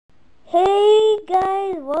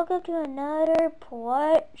welcome to another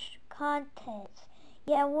Plush contest.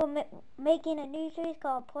 Yeah, we're making a new series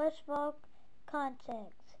called Plush Vlog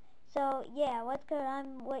Contest. So, yeah, what's good?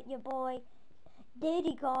 I'm with your boy,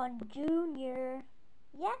 Diddy Kong Jr.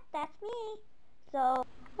 Yeah, that's me. So,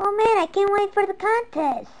 oh man, I can't wait for the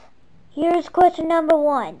contest. Here's question number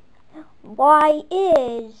 1. Why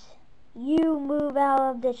is you move out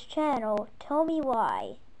of this channel? Tell me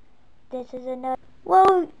why. This is another...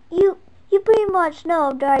 Well, you pretty much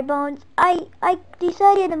know, Dry Bones. I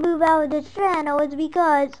decided to move out of this channel is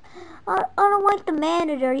because I don't like the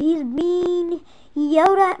manager. He's mean. He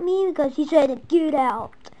yelled at me because he said to get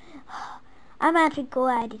out. I'm actually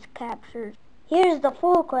glad he's captured. Here's the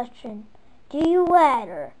full question. Do you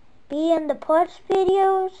rather be in the Plush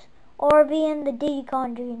videos or be in the Diddy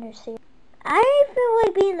Kong Jr. series? I feel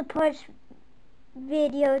like being in the Plush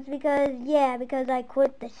videos because I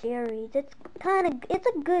quit the series. It's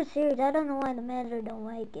a good series. I don't know why the manager don't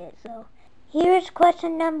like it. So here's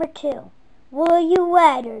question number 2. Will you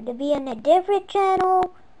rather to be in a different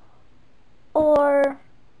channel or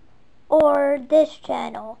this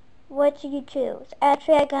channel? What do you choose?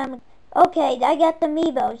 Actually, I got the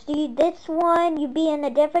Meebos. This one you be in a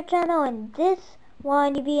different channel, and this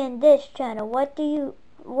one you be in this channel. What do you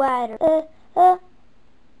rather?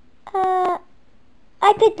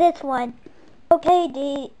 I picked this one. Okay,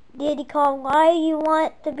 Diddy Kong, why you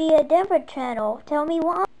want to be a different channel? Tell me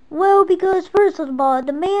why. Well, because first of all,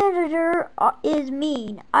 the manager is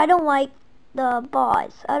mean. I don't like the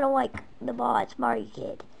boss. I don't like the boss, Marty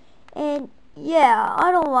Kid. And yeah,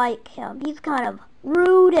 I don't like him. He's kind of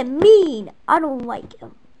rude and mean. I don't like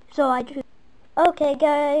him. So I choose. Okay,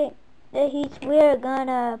 guys, we're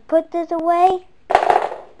gonna put this away.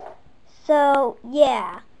 So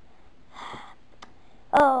yeah.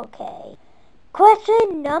 Okay.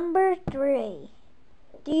 Question number 3.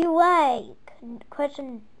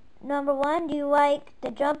 Question number 1, do you like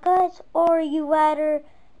the jump cuts or you rather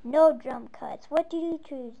no jump cuts? What do you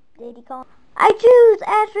choose, Diddy Kong? I choose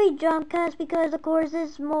actually jump cuts because of course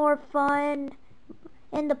it's more fun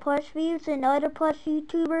in the Plush views and other Plush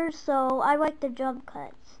YouTubers, so I like the jump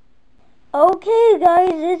cuts. Okay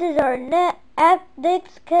guys, this is our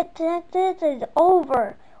this contest is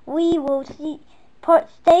over. We will see.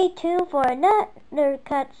 Stay tuned for another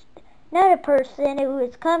person who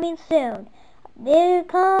is coming soon. There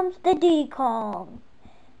comes the Diddy Kong.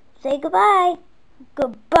 Say goodbye.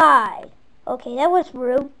 Goodbye. Okay, that was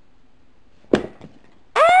rude.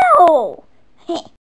 Ow!